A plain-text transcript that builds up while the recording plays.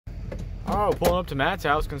Oh, pulling up to Matt's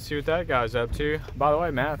house, gonna see what that guy's up to. By the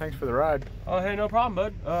way, Matt, thanks for the ride. Oh, hey, no problem,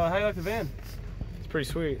 bud. How you like the van? It's pretty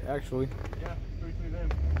sweet, actually. Yeah, pretty sweet van.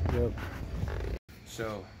 Yep.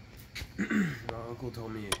 So, my uncle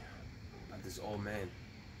told me about this old man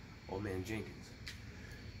Jenkins.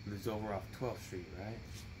 He lives over off 12th Street, right?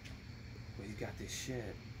 Well, he's got this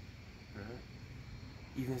shed, right?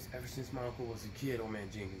 Ever since my uncle was a kid, old man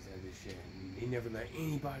Jenkins had this shed. And he never let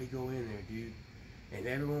anybody go in there, dude. And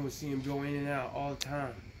everyone would see him go in and out all the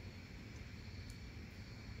time.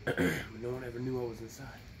 But no one ever knew what was inside.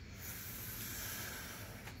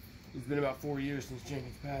 It's been about 4 years since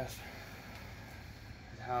Jenkins passed.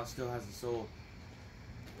 His house still hasn't sold.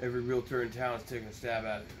 Every realtor in town is taking a stab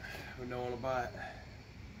at it, but no one will buy it.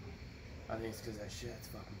 I think it's because that shed's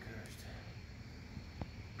fucking cursed.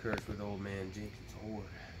 Cursed with old man Jenkins' hoard.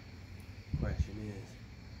 Question is,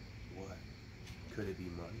 what? Could it be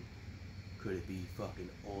money? Could it be fucking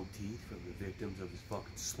old teeth from the victims of his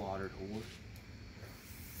fucking slaughtered horse?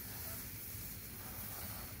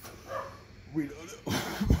 We don't know.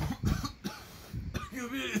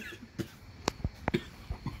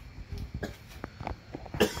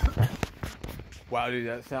 Wow, dude,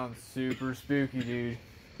 that sounds super spooky, dude.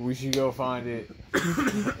 We should go find it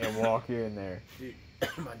and walk in there. Dude,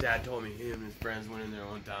 my dad told me him and his friends went in there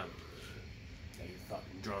one time. They were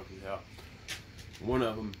fucking drunk as hell. One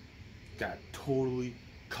of them got totally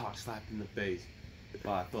cock-slapped in the face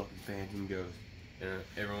by a fucking phantom ghost. And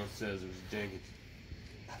everyone says it was Jenkins.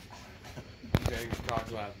 Jenkins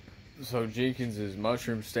cock-slapped. So Jenkins is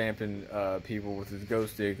mushroom stamping people with his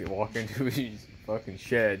ghost stick that walk into his fucking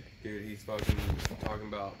shed. Dude, he's fucking talking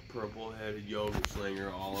about purple-headed yoga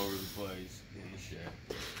slinger all over the place in the shed.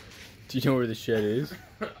 Do you know where the shed is?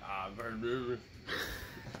 I've heard rumors.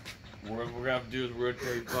 What we're gonna have to do is we're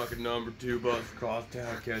gonna take fucking number 2 bus across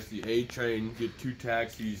town, catch the A train, get 2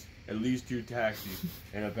 taxis, at least 2 taxis,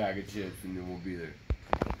 and a bag of chips, and then we'll be there.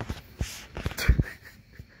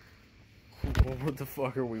 Well, what the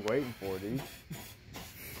fuck are we waiting for, dude?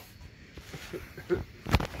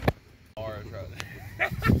 Alright, right there.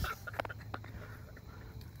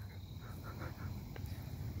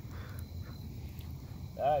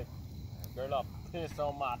 Hey, girl, I'll piss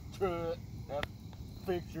on my truck.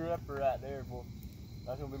 Fixture upper right there, boy.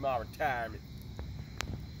 That's gonna be my retirement.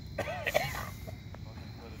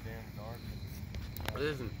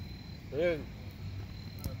 Listen,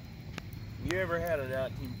 you ever had a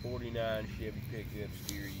 1949 Chevy pickup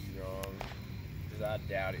steer you wrong? Because I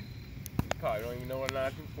doubt it. You probably don't even know what a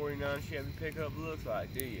 1949 Chevy pickup looks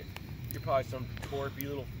like, do you? You're probably some torpy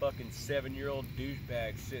little fucking 7-year-old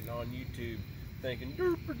douchebag sitting on YouTube thinking,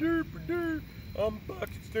 dooper dooper doo, I'm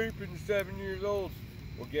fucking stupid and 7 years old.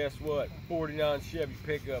 Well, guess what? 49 Chevy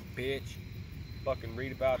pickup, bitch. Fucking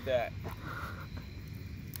read about that.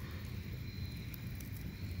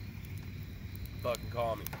 Fucking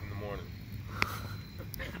call me in the morning.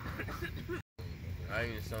 I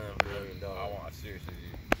ain't gonna sign up $1 million. I want, seriously,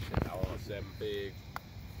 dude. I want 7 pigs.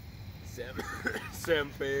 7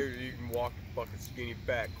 pigs. You can walk your fucking skinny,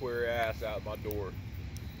 fat, queer ass out my door.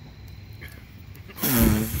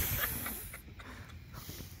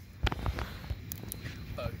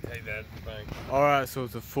 Take that thing. Alright, so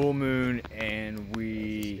it's a full moon, and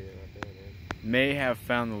we may have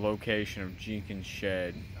found the location of Jenkins'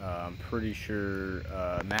 shed. I'm pretty sure,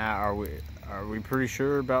 Matt, are we pretty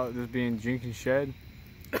sure about this being Jenkins' shed?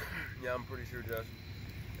 Yeah, I'm pretty sure, Justin.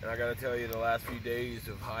 And I gotta tell you, the last few days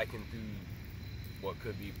of hiking through what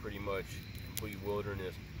could be pretty much complete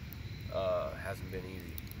wilderness hasn't been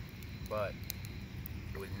easy. But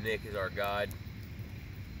with Nick as our guide,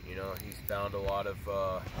 you know, he's found a lot of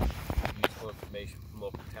useful information from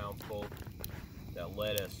local townsfolk that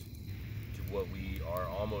led us to what we are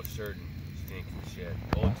almost certain is Jenkins' shed.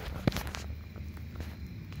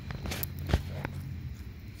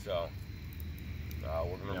 So,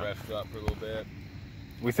 we're gonna rest up for a little bit.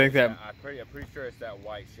 We think that I'm pretty sure it's that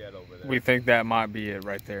white shed over there. we think that might be it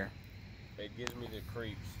right there. It gives me the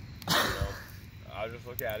creeps. You know, I just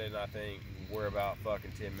look at it and I think we're about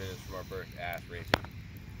fucking 10 minutes from our first ass raping.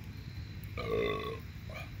 You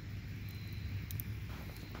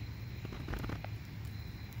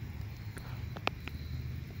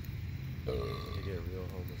get real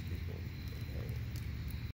homeless people.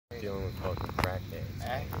 Dealing with fucking crackheads.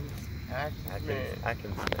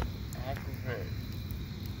 Atkins man.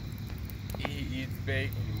 He eats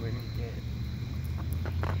bacon when he can.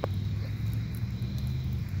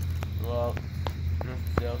 Well,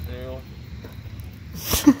 self-deal.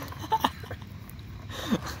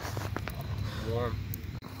 Warm.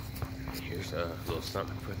 Here's a little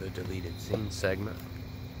something for the deleted scene segment.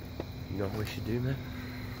 You know what we should do, man?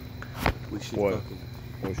 We should What? fucking...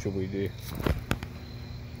 What should we do?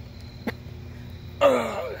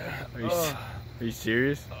 Are you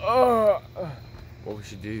serious? What we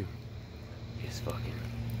should do is fucking...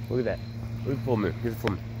 Look at that. Look at the full moon. Here's the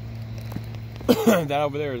full moon. That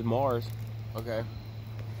over there is Mars. Okay.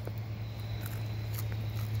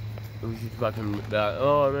 We should fucking...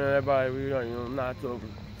 oh man, everybody, we got, night's over.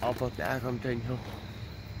 I'll fuck that. I'm taking home.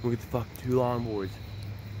 We'll get the fucking 2 longboards.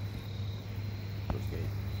 Okay.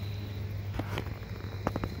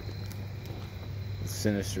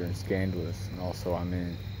 Sinister and scandalous, and also I'm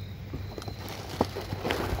in.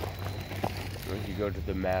 You go to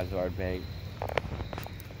the Mazard Bank.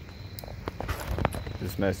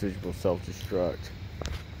 This message will self-destruct.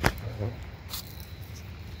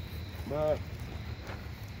 But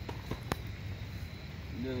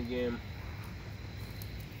then again,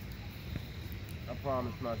 I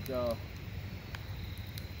promised myself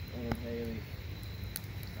and Haley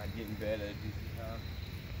I'd get in bed at a decent time.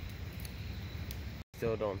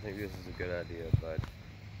 Still don't think this is a good idea, but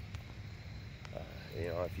you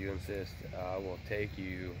know, if you insist, I will take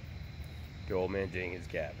you to Old Man Jenkins'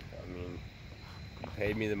 cabin. I mean, you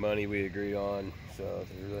paid me the money we agreed on, so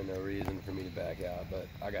there's really no reason for me to back out. But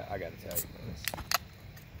I got to tell you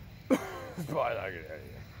this. It's probably not a good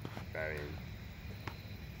idea. I mean,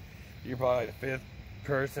 you're probably the 5th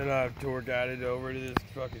person I've tour guided over to this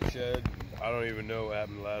fucking shed. I don't even know what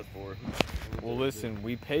happened last for. Well, listen,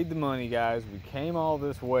 we paid the money, guys. We came all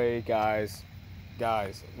this way, guys.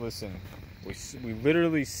 Guys, listen. We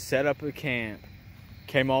literally set up a camp,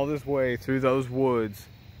 came all this way through those woods,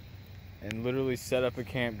 and literally set up a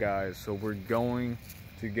camp, guys. So we're going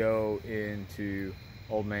to go into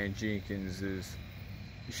Old Man Jenkins'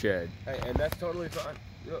 shed. Hey, and that's totally fine.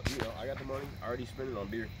 You know, I got the money. I already spent it on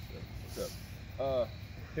beer. So, what's up?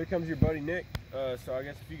 Here comes your buddy Nick. So I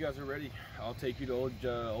guess if you guys are ready, I'll take you to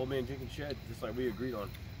Old Man Jenkins' shed, just like we agreed on.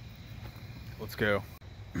 Let's go.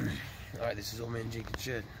 All right, this is Old Man Jenkins'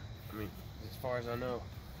 shed. I mean, as far as I know,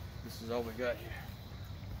 this is all we got here.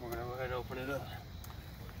 We're gonna go ahead and open it up.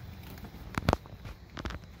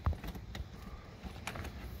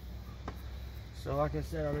 So like I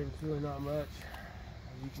said, I mean, it's really not much.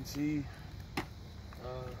 As you can see,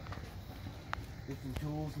 different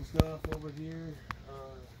tools and stuff over here.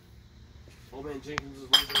 Old Man Jenkins is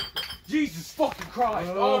living. Jesus fucking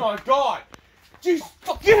Christ! Oh my God! Jesus,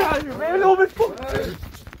 fuck, get out of here, man! Old Man fucking.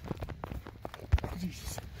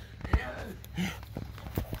 Jesus.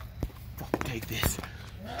 Fucking take this.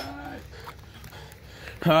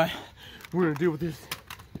 Alright, we're gonna deal with this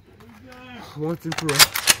once and for all.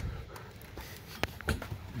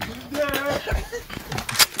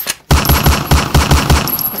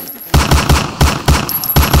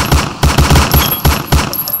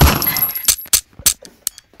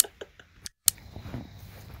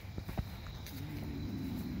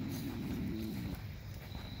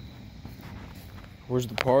 Where's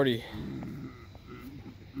the party?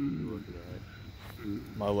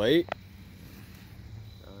 Am I late?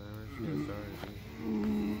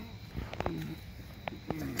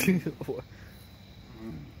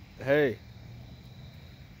 Hey.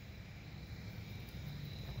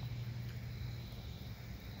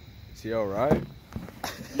 Is he alright?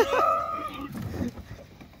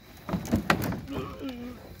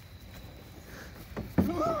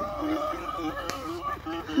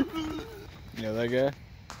 You know that guy?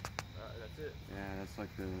 That's it. Yeah, that's like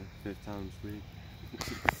the 5th time this week.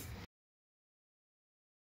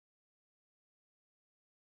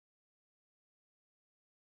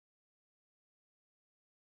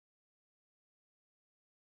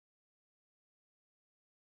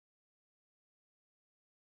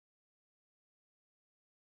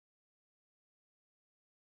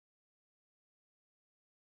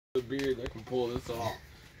 The beard that can pull this off.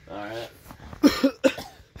 Alright. I don't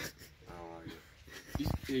like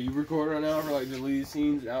it. You record right now for like deleted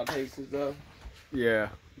scenes, outtakes and stuff? Yeah.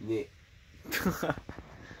 Nick.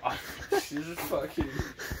 This is fucking.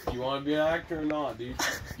 You want to be an actor or not, dude?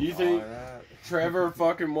 You think Trevor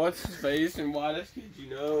fucking what's his face and whitest kid you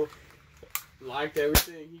know liked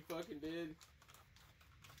everything he fucking did?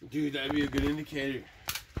 Dude, that'd be a good indicator.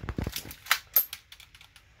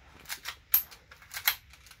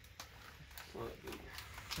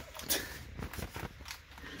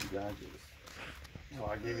 You got this. So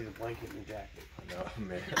I gave you the blanket and the jacket. I know,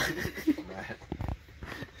 man. Matt.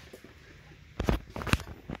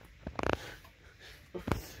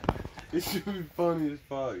 This should be funny as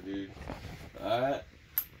fuck, dude. Alright.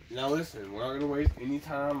 Now listen, we're not gonna waste any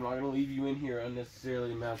time. We're not gonna leave you in here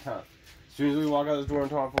unnecessarily amount of time. As soon as we walk out the door and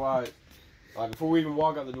turn off the light, like before we even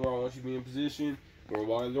walk out the door, I want you to be in position. We're gonna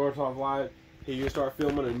walk out the door and turn off the light. He's gonna start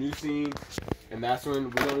filming a new scene, and that's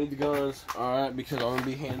when we don't need the guns, alright, because I'm gonna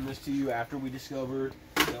be handing this to you after we discover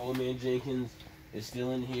that old man Jenkins is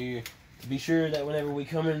still in here. To be sure that whenever we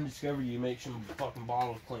come in and discover you, make some fucking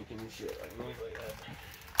bottles clinking and shit like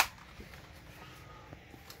that.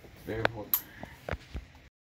 Very important.